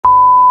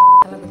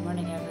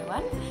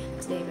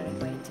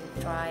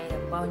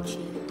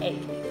Bouncy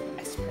egg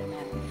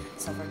experiment.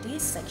 So for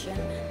this section,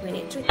 we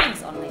need three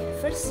things only.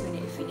 First, we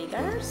need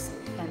vinegars,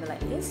 can be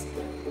like this.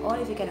 Or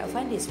if you cannot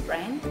find this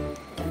brand, it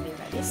can be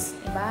like this.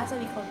 In bahasa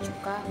we call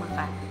cuka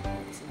makan.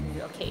 So it will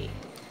be okay.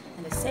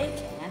 And the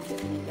second,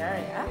 vinegar,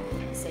 yeah.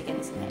 The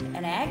second is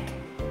an egg,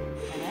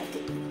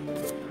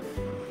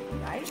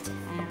 right?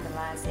 And the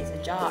last is a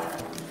jar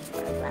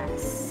or a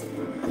glass.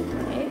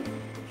 Okay.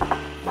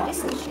 In this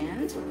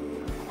section,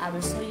 I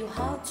will show you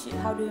how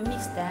do you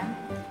mix them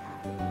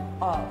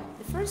all.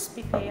 The first,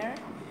 prepare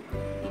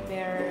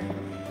the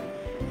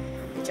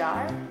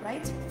jar,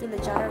 right? Fill the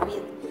jar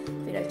with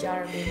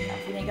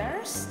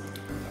vinegars.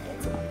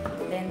 Right?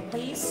 Then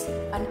place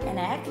an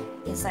egg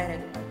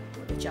inside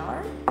the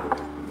jar.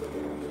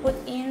 Put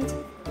in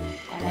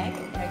an egg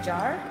in a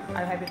jar.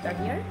 I have it right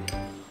here.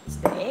 It's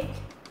the egg.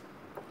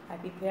 I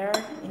prepare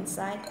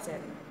inside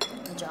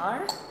the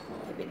jar.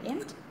 Keep it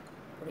in.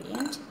 Put it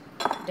in.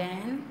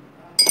 Then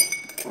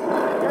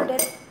after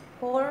that,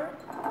 pour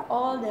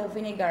all the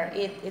vinegar.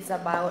 It's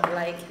about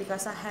like,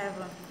 because I have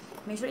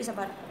measure is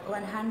about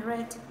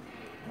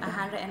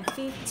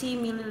 150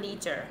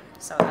 milliliter.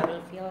 So I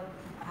will fill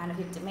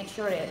 150. Make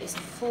sure it is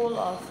full.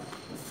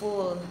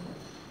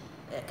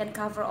 It can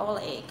cover all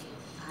egg.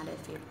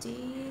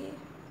 150.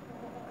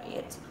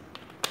 Right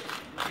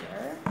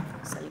here.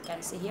 So you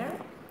can see here.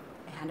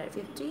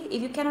 150.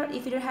 If you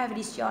don't have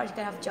this jar, you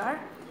can have jar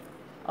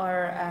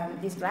or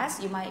this glass.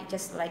 You might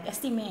just like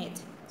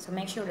estimate. So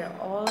make sure that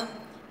all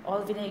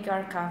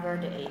vinegar cover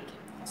the egg.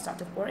 Start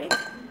to pour it.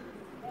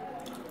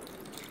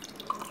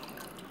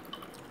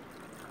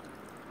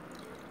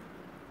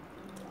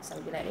 So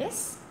it'll be like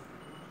this.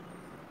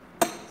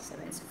 So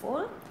when it's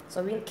full,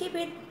 so we'll keep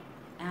it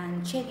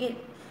and check it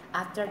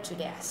after 2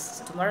 days.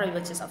 So tomorrow we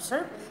will just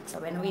observe. So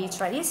when we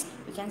try this,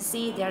 you can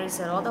see there is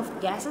a lot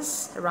of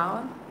gases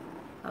around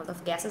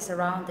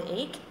the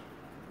egg.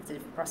 The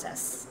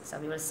process. So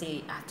we will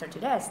see after 2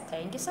 days.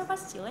 Thank you so much.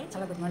 See you later.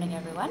 Hello, good morning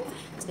everyone.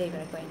 Today we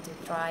are going to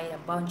try the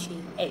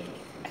Bouncy egg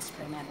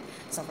experiment.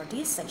 So for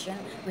this section,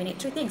 we need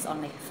three things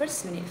only.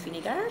 First, we need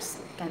vinegars,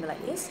 can be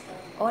like this.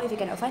 Or if you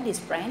cannot find this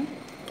brand,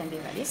 it can be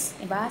like this.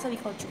 In bahasa we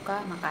call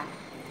cuka makan.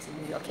 So it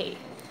will be okay.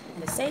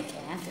 And the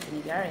second, the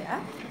vinegar, yeah.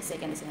 The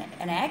second is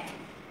an egg,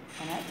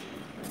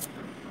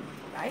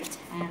 right?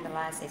 And the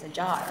last is a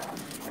jar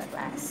or a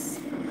glass.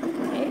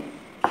 Okay.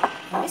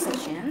 In this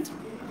section,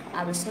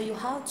 I will show you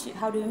how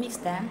do you mix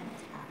them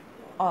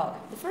all.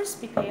 The first,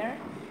 prepare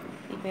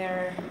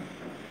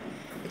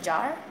the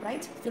jar,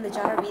 right? Fill the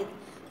jar with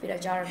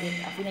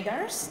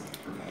vinegars,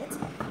 right?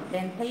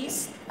 Then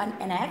place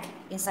an egg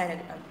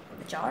inside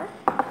the jar.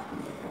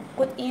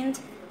 Put in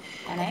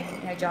an egg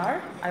in a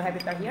jar. I have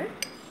it right here.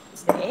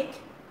 It's the egg.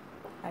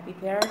 I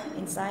prepare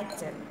inside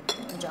the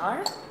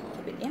jar.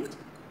 Keep it in.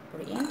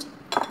 Put it in.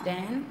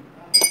 Then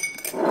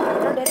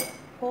after that,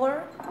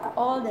 pour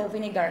all the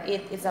vinegar.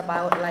 It's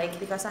about like,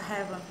 because I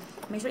have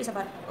measure is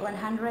about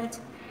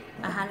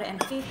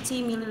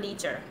 150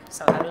 milliliter.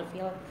 So I will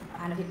fill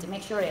 150.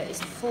 Make sure it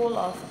is full.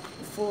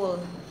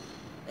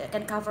 It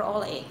can cover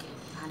all egg.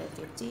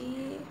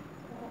 150.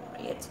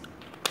 Right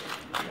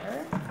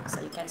here. So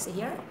you can see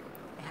here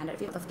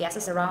 150 of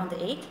gases around the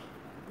egg.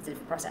 The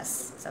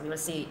process. So we will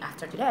see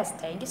after 2 days.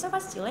 Thank you so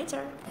much. See you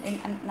later.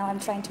 And now I'm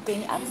trying to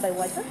clean it up by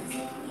water.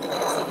 You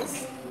can see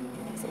this.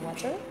 It's the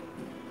water.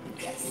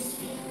 Yes.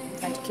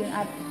 Trying to clean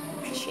up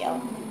the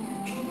shell.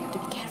 You have to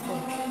be careful.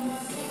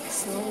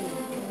 Slowly.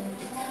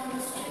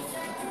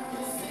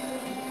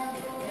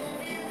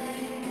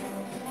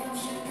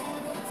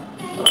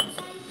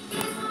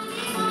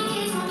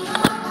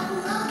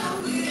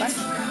 Once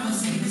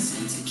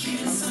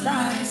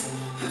done, it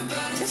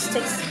just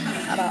takes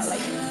about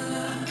like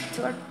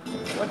 2 or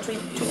 3,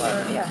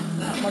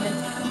 not more than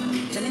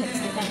 2 minutes.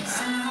 Depends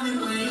how do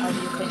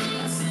you clean it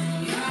up.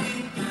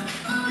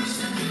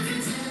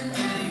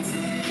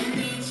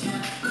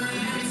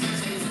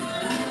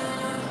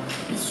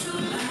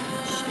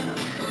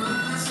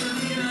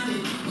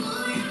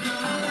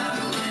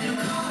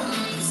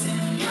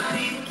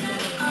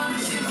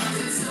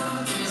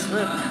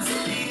 Look, I'm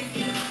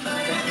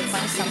going to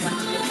find someone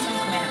to give some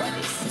comment about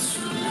this.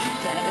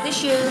 Can I get the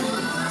shoe?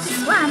 This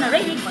one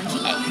already,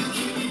 Bouncy egg.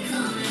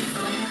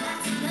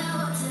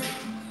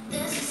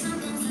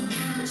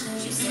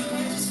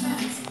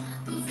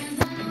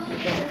 I'm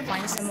going to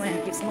find someone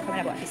and give some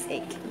comment about this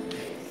egg.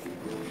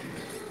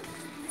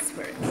 This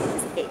word,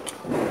 this egg.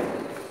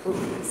 Ooh,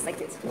 it's like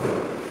this.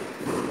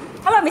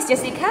 Hello, Miss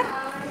Jessica.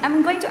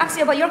 I'm going to ask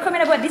you about your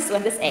comment about this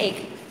one, this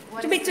egg.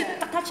 Too big to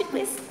touch it,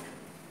 please.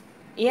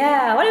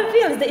 Yeah, what do you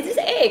feel? Is this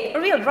egg? A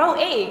real raw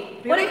egg?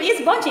 Really? What it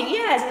is Bouncy?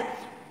 Yes.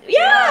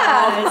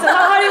 Yeah. So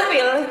how do you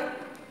feel?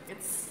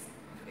 It's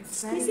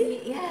squeezy?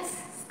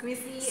 Yes,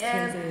 squeezy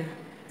and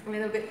a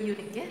little bit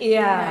unique. Yeah.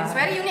 Yeah. It's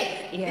very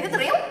unique. Yeah. Is it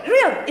real?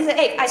 Real. It's an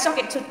egg. I soaked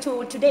it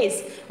 2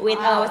 days with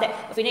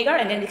vinegar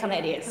and then become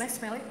like this. Can I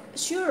smell it?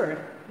 Sure.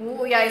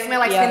 Oh yeah, it smells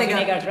like Yeah, vinegar.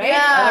 vinegars, right?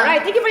 Yeah. All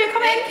right. Thank you for your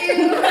comment. Thank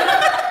you.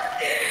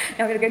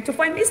 Now we're going to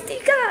find Miss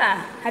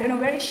Tika. I don't know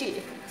where is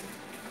she.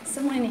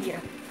 Someone in here.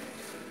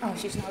 Oh,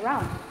 she's not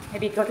around.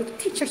 Maybe go to the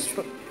teacher's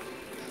room.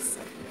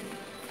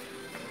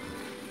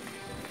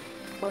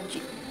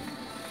 Bouncy.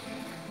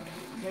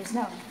 There's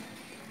no.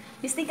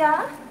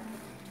 Mystica?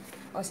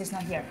 Oh, she's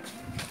not here.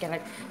 Okay,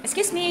 like,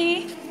 excuse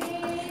me.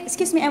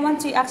 Excuse me, I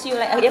want to ask you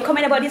like your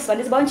comment about this one.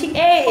 This Bouncy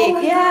egg. Oh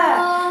my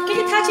God. Can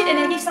you touch it and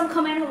then give some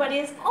comment about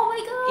this? Oh my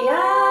God.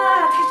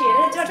 Yeah, touch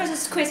it. Try to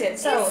squeeze it.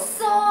 So, It's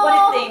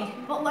what do you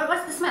think?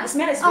 What's the smell? The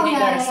smell is Oh, vinegar.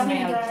 yeah, smell.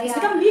 vinegar, It's yeah.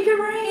 become bigger,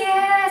 right?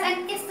 Yes,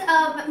 and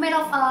it's made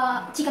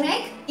of chicken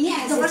egg.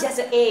 Yes, The it's first- just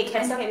an egg.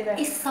 Can I it?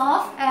 It's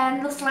soft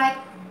and looks like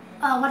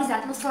what is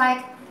that? Looks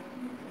like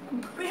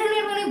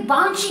really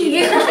bouncy.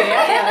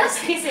 Yeah,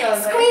 squeezy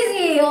also.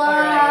 Squeezy.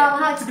 Wow,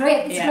 Alright. it's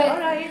great. It's Yeah, great.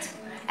 alright.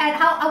 And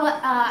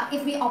how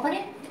if we open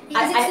it? Is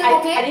it I still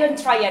okay? I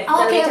didn't try yet.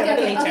 Oh, okay, later,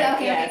 okay, later. okay,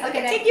 okay, Yes. okay,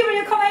 okay. Thank you for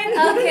your comment.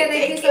 Okay,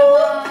 thank you so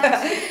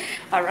much.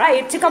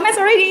 Alright, 2 comments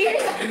already.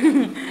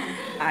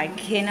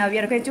 Okay, now we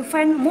are going to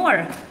find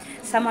more.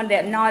 Someone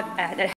that not that